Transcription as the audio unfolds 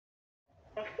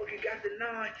Motherfucker got the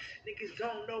nine. Niggas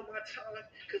don't know my time,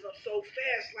 cause I'm so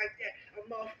fast like that. I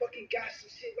motherfucking got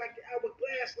some shit like the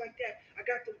hourglass like that. I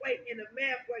got the weight and the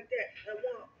math like that. And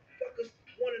motherfuckers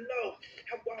wanna know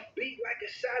how I beat like a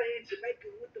shot in Jamaica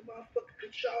with the motherfucking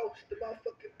control, the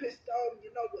motherfucking pistol.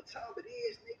 You know what time it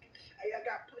is, nigga. Hey, I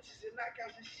got punches and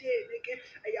knockouts and shit, nigga.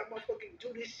 Hey, I motherfucking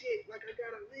do this shit like I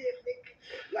gotta live, nigga.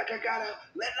 Like I gotta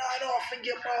let light off in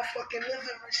your motherfucking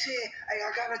living and shit. Hey,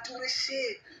 I gotta do this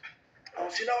shit.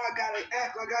 Don't you know I gotta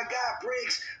act like I got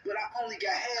bricks, but I only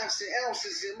got halves and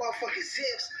ounces and motherfucking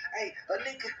zips. Hey, a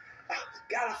nigga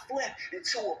gotta flip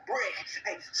into a brick.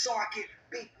 Hey, so I can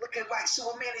be looking like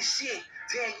Superman and shit.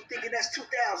 Damn, you thinking that's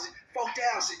 2,000,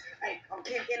 4,000? Hey, I'm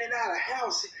getting in and out of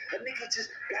housing. A nigga just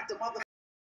got the mother.